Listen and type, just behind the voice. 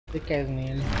The guy's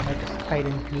name, like it's tight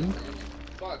and pink.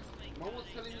 Fuck. Mom was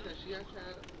telling me that she actually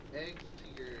had eggs to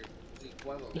your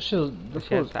licuado. This She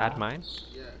has was to add mine?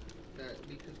 Yeah. That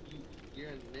because you're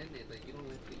a nene, like you don't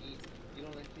like to eat. You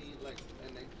don't like to eat like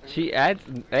an egg sandwich. She adds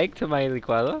egg to my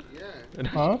licuado? Yeah.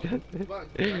 Huh? Fuck. That's what she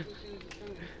was just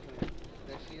telling me.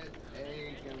 That she had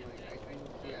egg and like I think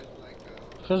she has like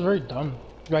She was very dumb.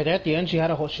 Right there at the end, she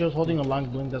had a she was holding a long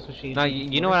blink. That's what she. No,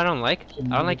 you know what I don't like? She I don't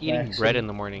moved like by eating bread accident. in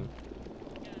the morning.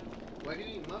 Why do you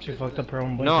eat muffins? She fucked then? up her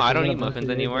own blink. No, I She don't was eat gonna muffins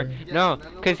blink today, anymore. but- Yeah, No, not no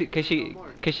cause muffins, no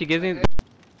more. she gives me.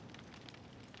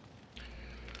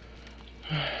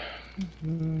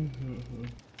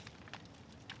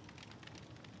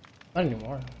 Not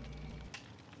anymore.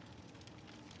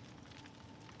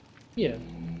 Yeah.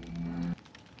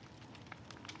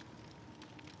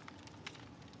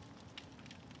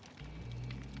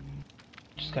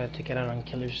 Just gotta take it out on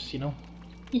killers, you know?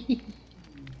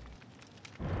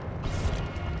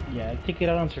 Yeah, I take it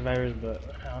out on survivors, but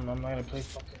I don't know, I'm not gonna play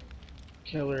fucking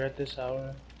killer at this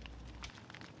hour.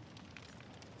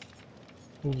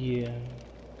 Yeah.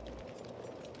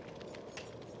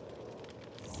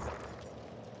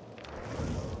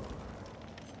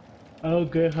 I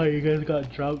don't get how you guys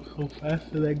got dropped so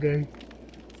fast to that guy.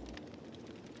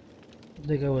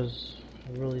 That guy was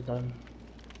really dumb.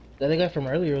 The other guy from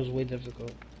earlier was way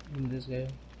difficult than this guy.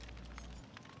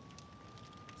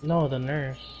 No, the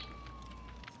nurse.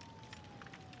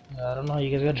 Yeah, I don't know how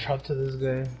you guys got dropped to this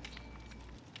guy.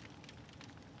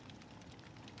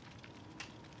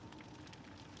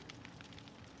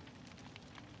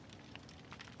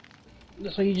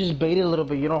 That's why you just bait it a little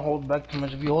bit, you don't hold back too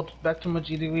much. If you hold back too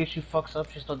much, either way she fucks up,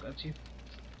 she still gets you.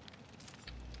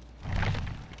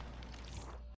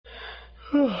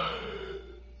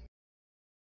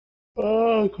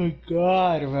 Oh my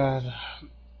god, man.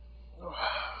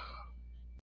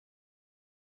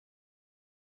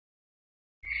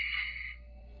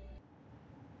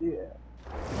 Yeah.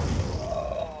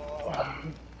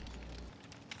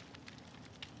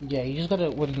 Yeah, you just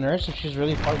gotta, with the nurse, if she's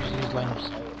really far, just use line of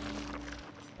sight.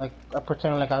 Like, I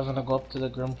pretended like I was gonna go up to the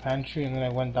grim pantry, and then I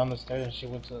went down the stairs and she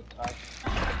went to the top.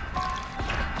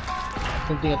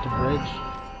 Same thing at the bridge.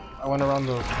 I went around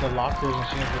the lockers and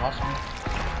she just lost me.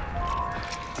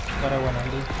 But I went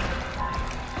under.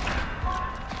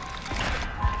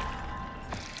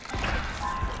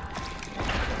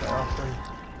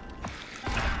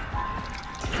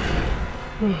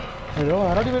 I know,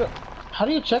 I don't even... How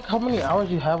do you check how many hours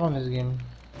you have on this game?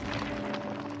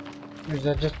 Or is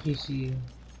that just PC?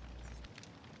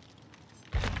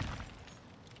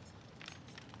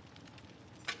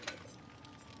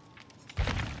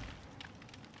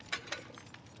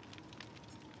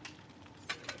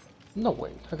 No,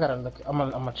 wait, I gotta look. I'm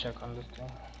gonna check on this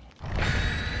thing.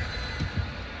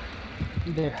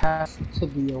 There has to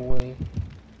be a way.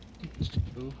 It's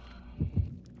two.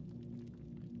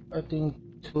 I think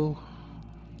two.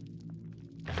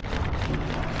 There's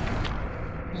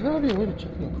gotta be a way to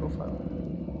check your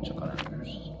profile. Check on it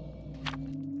first.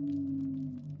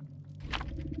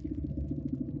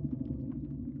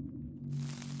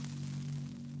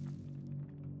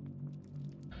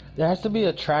 There has to be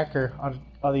a tracker on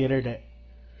the internet.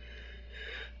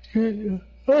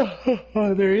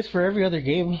 There is for every other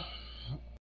game. Let's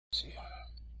see.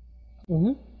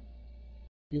 You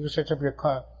can search up your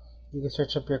car. You can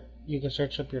search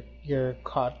up your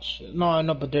COD shit. No, I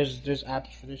know, but there's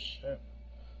apps for this shit.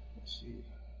 Let's see.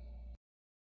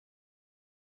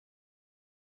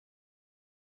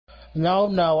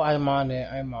 No, I'm on it.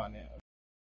 I'm on it.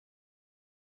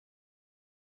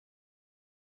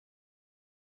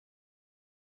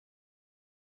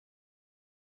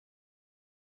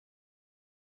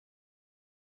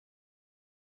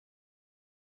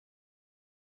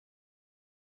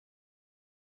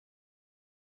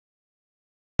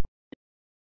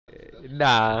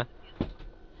 Nah,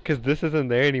 cause this isn't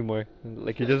there anymore.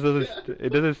 Like it just doesn't. It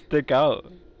doesn't stick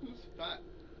out. Who's fat?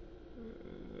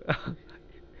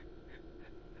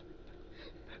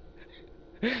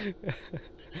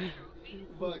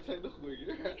 Bucks, I know where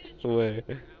you're at. Wait.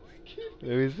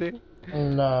 Let me see.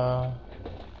 No.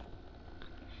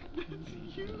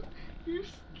 You're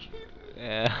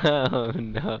skinny. Oh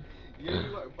no. Yeah, you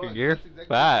are. Bucks, You're that's exactly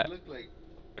fat. what you look like.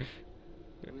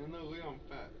 No way I'm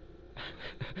fat.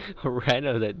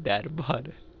 Rhino that dad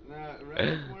bod. Nah,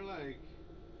 Redo's more like...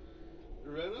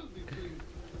 Redo's between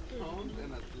toned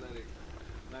and athletic.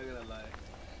 Not gonna lie.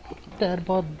 Dad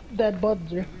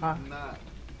bods are hot. He's not.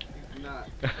 He's not.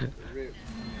 Ripped.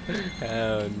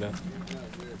 Oh no. He's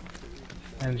not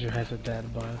ripped. Andrew has a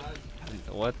dad bod.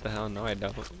 What the hell? No, I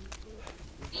don't.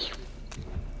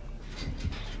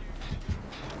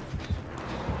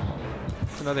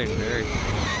 another nurse.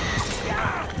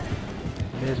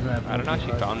 This map I don't know how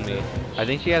she found me. I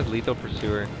think she has lethal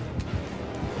pursuer.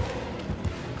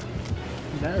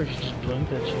 That or she just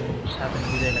blinked at you and just happened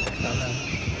to be there like a dumbass.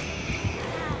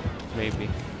 Maybe.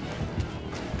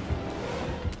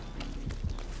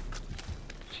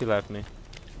 She left me.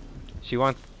 She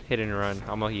wants hit and run.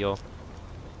 I'm a heal.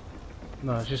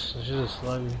 No, she's a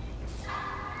slug.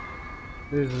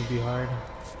 This is gonna be hard.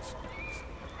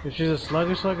 If she's a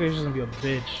slugger, she's gonna be a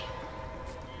bitch.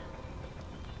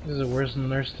 This is the worst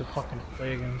nurse to fucking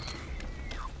play against.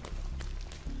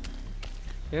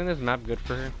 Isn't this map good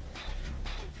for her?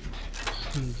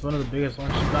 It's one of the biggest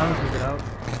ones. She balances it out.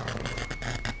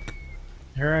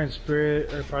 Her and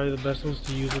Spirit are probably the best ones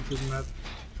to use with this map.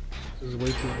 This is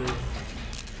way too big.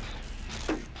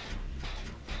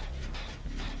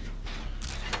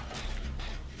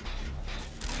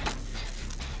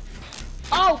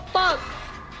 Oh fuck!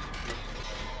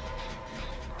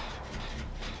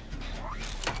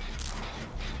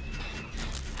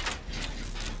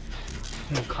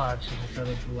 Oh god, she's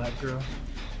another black girl.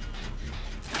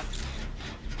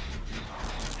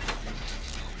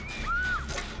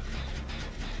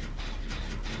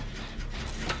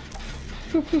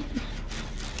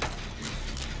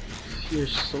 You're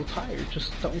so tired,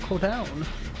 just don't go down.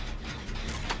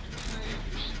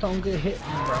 Just don't get hit, bro.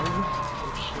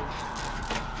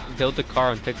 Oh, shit. Build the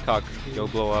car on TikTok, you'll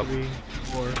blow up. 3,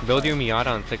 4, Build your Miata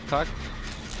on TikTok.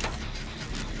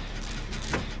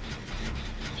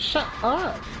 Shut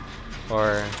up!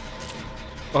 Or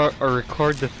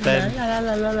record the send.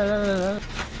 I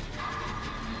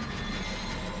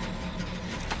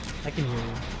can hear you.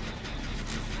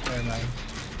 Never mind.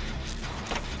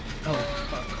 Oh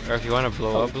fuck. Or if you want to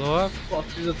blow up. Fuck,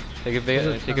 she's a Take a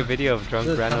video of drunk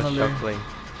She's a random tunneler. shuffling.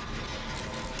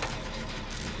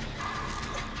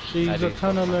 She's I a do.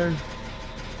 tunneler.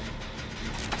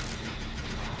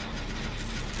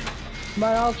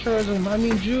 My altruism, I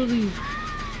mean Julie.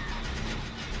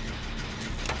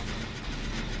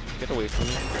 Get away from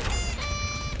me.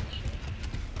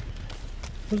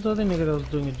 Who's the other nigga that was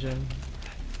doing a gym?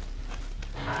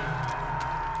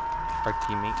 Our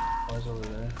teammate. Oh, he's over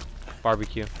there.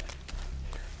 Barbecue.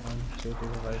 1, 2, 3,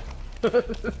 4, 5.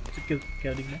 Just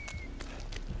counting now.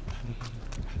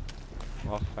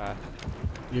 All fast.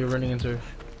 You're running into her.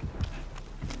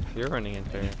 You're running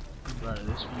into her. Right,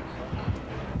 this week.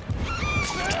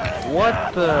 What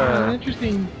the?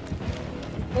 Interesting.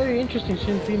 Very interesting. She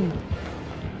didn't see me.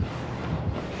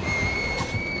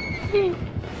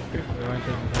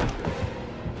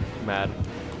 Mad.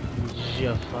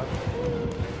 Yeah, fuck.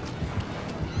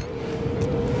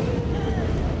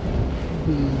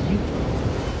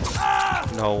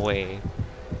 No way.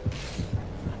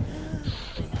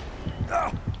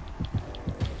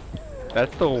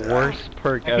 That's the worst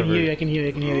perk I can ever. hear you, I can hear you,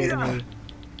 I can hear you, I can hear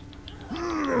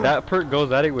you. That perk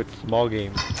goes at it with small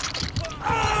games.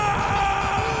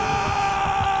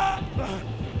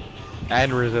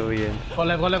 And resilience. Go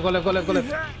left, go left, go left, go left, go left.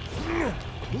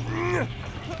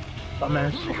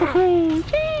 Dumbass.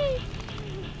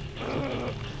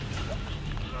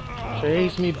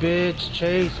 Chase me, bitch,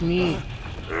 chase me.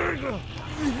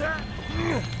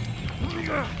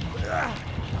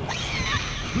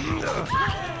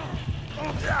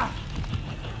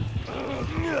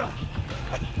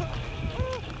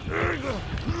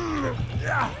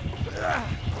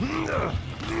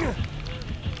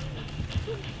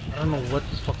 I don't know what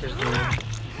this fucker's doing.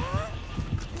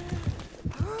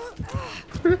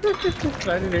 I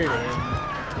didn't hear it.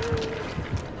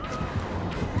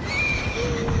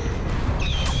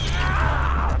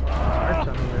 Hard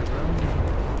on there, bro.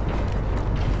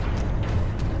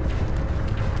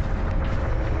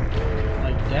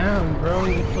 Like, damn, bro,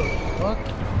 what the fuck?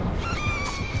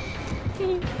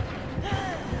 You're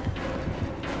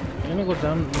gonna go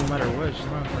down no matter what, she's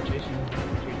not gonna chase you.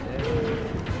 You're dead.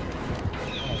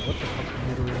 Oh, what the fuck are you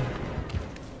doing?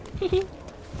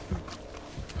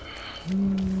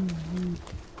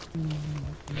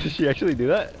 Did she actually do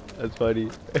that? That's funny.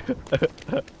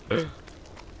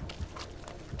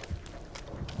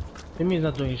 Timmy's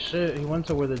not doing shit. He went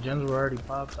to where the gens were already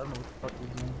popped. I don't know what the fuck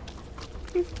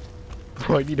he's doing.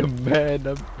 Bro, I need a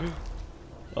man.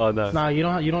 Oh no. Nah, you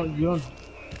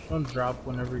don't drop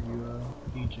whenever you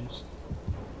just.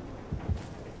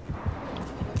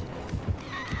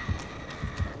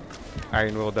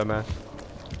 Iron Will, dumbass.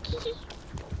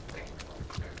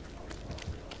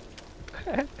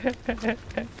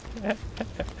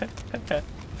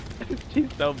 She's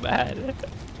so mad.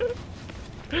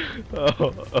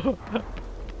 Oh.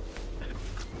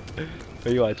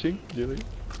 Are you watching, Julie?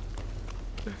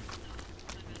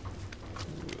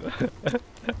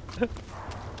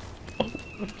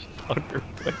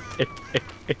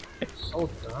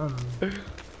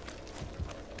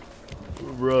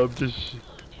 Just. Oh,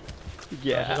 she's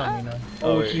Yeah. on me now.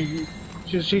 Oh, Oh, wait.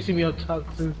 she was chasing me up top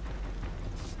too.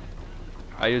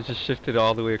 I just shifted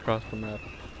all the way across the map.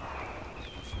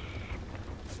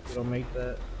 You don't make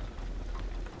that.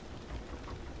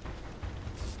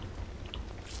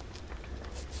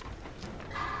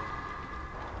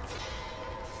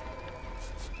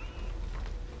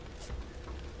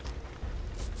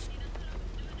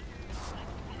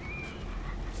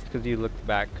 It's because you looked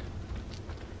back.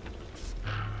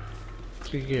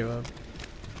 She gave up.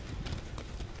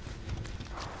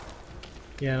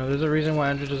 Yeah, no, there's a reason why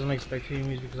Andrew doesn't like spectating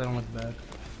me is because I don't look back.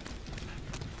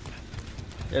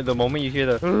 Yeah, the moment you hear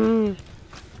the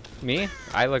me,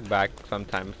 I look back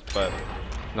sometimes, but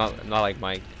not like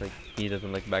Mike. Like he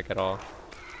doesn't look back at all.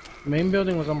 Main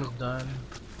building was almost done.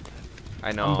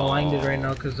 I know. I'm blinded right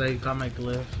now because I got my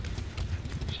glyph.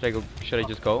 Should I go? Should I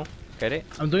just go get it?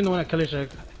 I'm doing the one at Kalishak.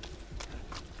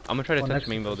 I'm gonna try to Oh, touch next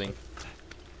main to- building.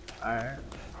 Alright.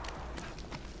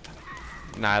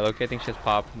 Nah, look, I think she's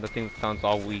pop. The thing sounds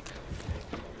all weak.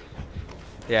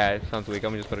 Yeah, it sounds weak.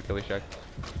 I'm gonna just put a killer shack.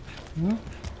 Hmm?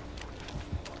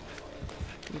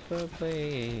 Keep a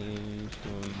place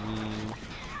for me.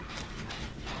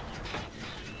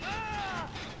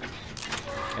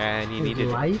 And he His needed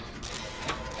it. life?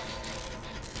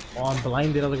 Oh, I'm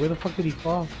blinded. I was like, where the fuck did he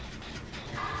fall?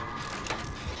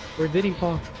 Where did he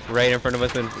fall? Right in front of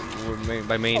us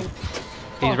by main.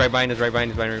 He's right behind us, right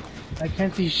behind us. I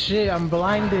can't see shit. I'm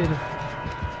blinded.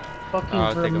 Fucking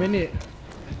Oh, for a take 'em. minute.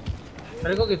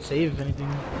 Gotta go get saved if anything.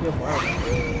 Yeah, wow.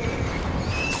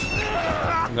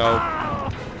 No.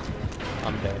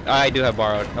 I'm dead. I do have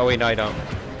borrowed. Oh wait, no I don't.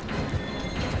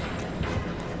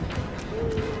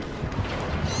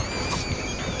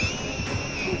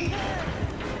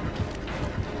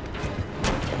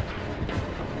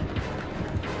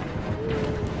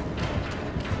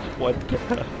 What the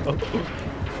hell?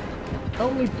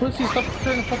 Help me, pussy. Stop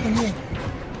trying to fucking move.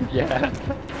 Yeah.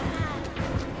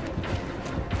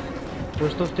 We're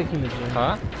still sticking the gym.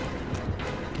 Huh?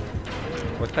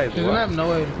 What type? She's gonna have no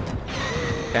way.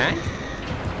 Tank?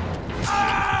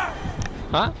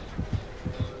 Huh?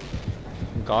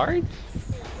 Guards?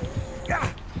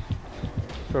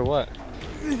 For what?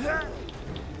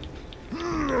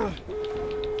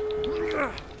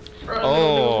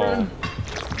 Oh,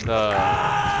 the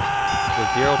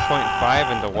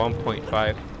 0.5 and the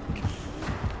 1.5.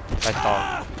 That's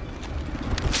all.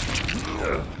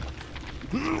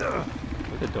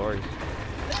 Look at the doors.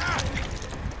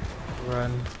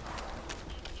 Run.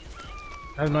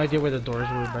 I have no idea where the doors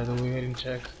were, by the way. I didn't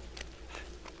check.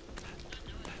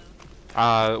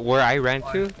 Where I ran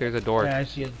to, there's a door. Yeah, I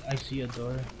see a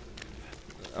door.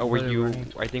 Where Where you, they're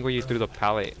running. I think where you threw the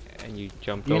pallet and you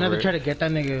jumped You're gonna over have to try it. to get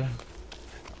that nigga.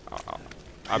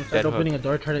 I'm Instead dead of opening hooked. a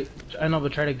door, try to. I know,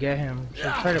 but try to get him.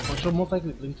 She'll most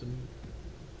likely link to me.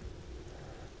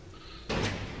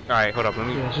 Alright, hold up, let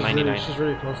me, Yeah, 99. she's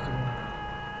really close to me.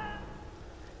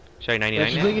 Should I Yeah, 99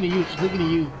 she's now? looking at you. She's looking at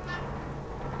you.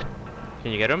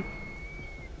 Can you get him?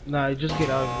 Nah, you just get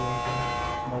out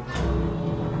of here.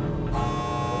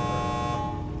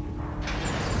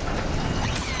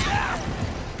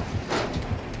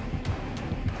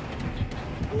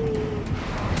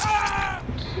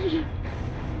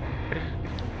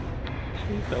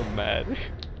 He's so mad.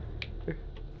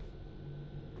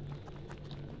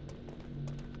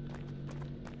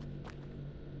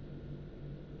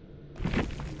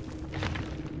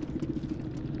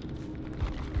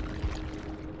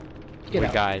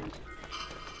 Get out.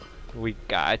 We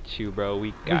got you, bro. We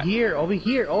Over got here, over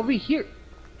here, over here.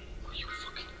 Oh, you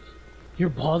fucking. You're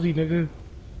ballsy, nigga.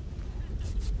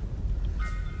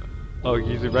 Oh,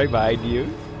 he's right behind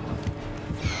you.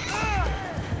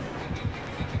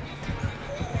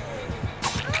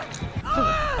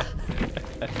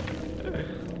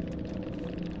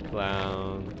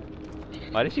 Clown.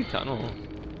 Why did she tunnel?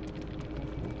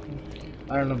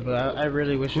 I don't know, but I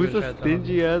really wish Who's you the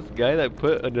stingy ass guy that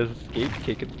put an escape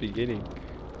kick at the beginning?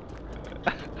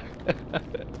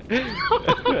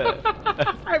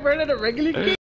 I ran at a regular kick.